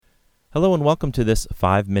Hello and welcome to this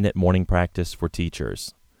 5-minute morning practice for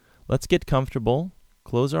teachers. Let's get comfortable,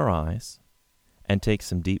 close our eyes, and take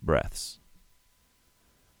some deep breaths.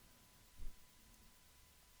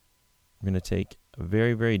 We're going to take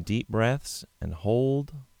very, very deep breaths and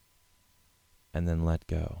hold, and then let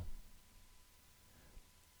go.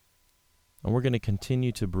 And we're going to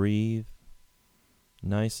continue to breathe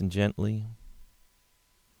nice and gently,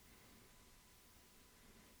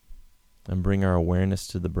 and bring our awareness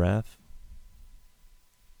to the breath.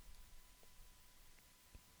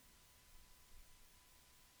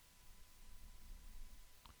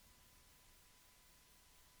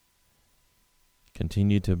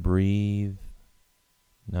 Continue to breathe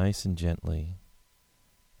nice and gently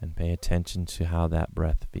and pay attention to how that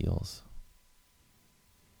breath feels.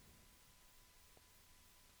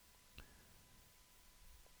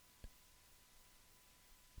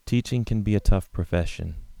 Teaching can be a tough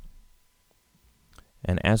profession.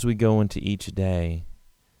 And as we go into each day,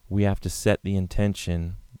 we have to set the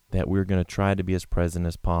intention that we're going to try to be as present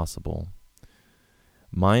as possible.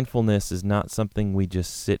 Mindfulness is not something we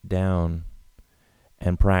just sit down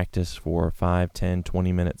and practice for 5, 10,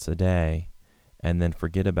 20 minutes a day and then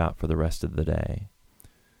forget about for the rest of the day.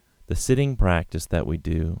 The sitting practice that we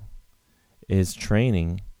do is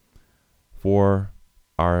training for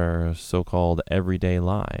our so-called everyday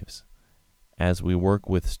lives as we work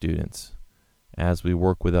with students, as we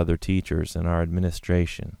work with other teachers and our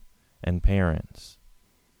administration and parents.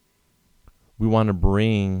 We want to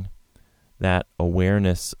bring that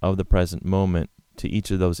awareness of the present moment to each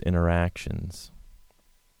of those interactions.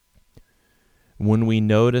 When we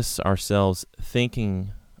notice ourselves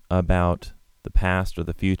thinking about the past or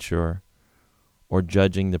the future or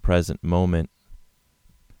judging the present moment,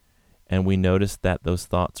 and we notice that those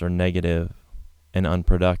thoughts are negative and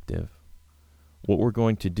unproductive, what we're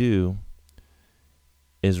going to do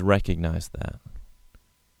is recognize that.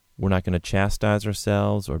 We're not going to chastise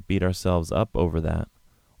ourselves or beat ourselves up over that.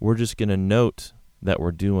 We're just going to note that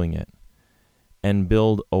we're doing it and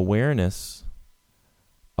build awareness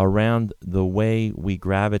around the way we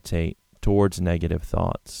gravitate towards negative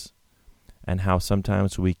thoughts and how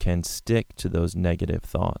sometimes we can stick to those negative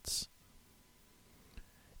thoughts.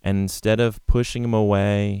 And instead of pushing them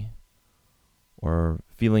away or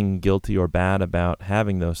feeling guilty or bad about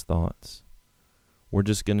having those thoughts, we're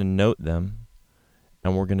just going to note them,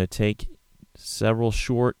 and we're going to take several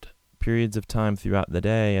short periods of time throughout the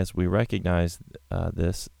day as we recognize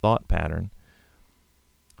this thought pattern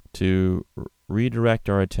to redirect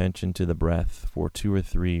our attention to the breath for 2 or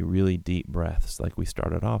 3 really deep breaths like we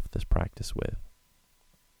started off this practice with.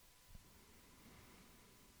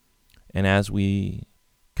 And as we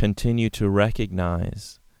continue to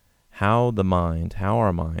recognize how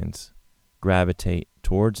our minds gravitate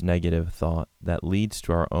towards negative thought that leads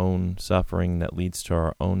to our own suffering, that leads to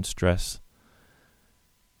our own stress,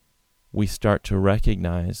 we start to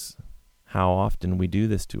recognize how often we do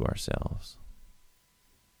this to ourselves.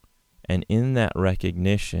 And in that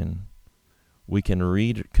recognition, we can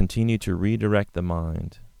continue to redirect the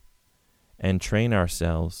mind and train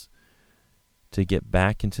ourselves to get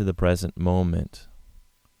back into the present moment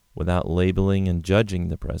without labeling and judging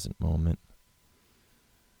the present moment,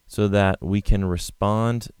 so that we can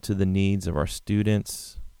respond to the needs of our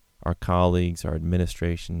students, our colleagues, our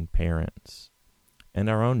administration, parents, and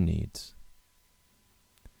our own needs,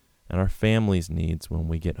 and our family's needs when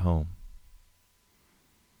we get home.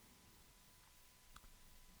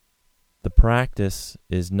 The practice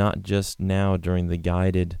is not just now during the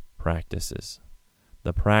guided practices.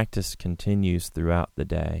 The practice continues throughout the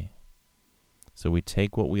day. So we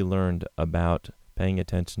take what we learned about paying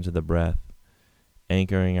attention to the breath,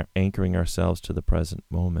 anchoring ourselves to the present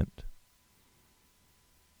moment,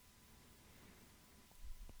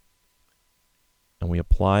 and we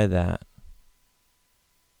apply that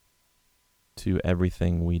to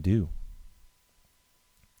everything we do.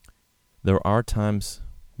 There are times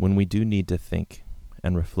when we do need to think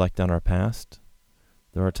and reflect on our past.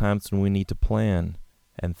 There are times when we need to plan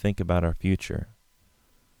and think about our future.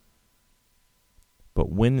 But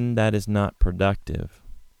when that is not productive,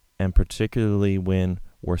 and particularly when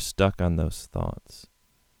we're stuck on those thoughts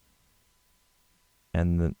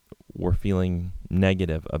and we're feeling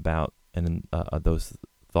negative about those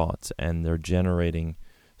thoughts and they're generating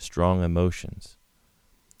strong emotions,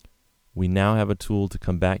 we now have a tool to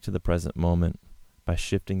come back to the present moment by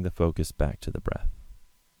shifting the focus back to the breath.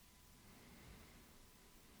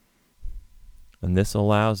 And this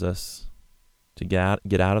allows us to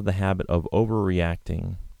get out of the habit of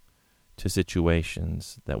overreacting to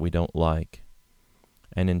situations that we don't like,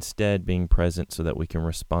 and instead being present so that we can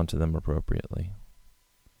respond to them appropriately.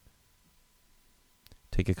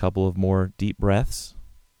 take a couple of more deep breaths,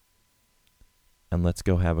 and let's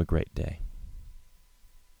go have a great day.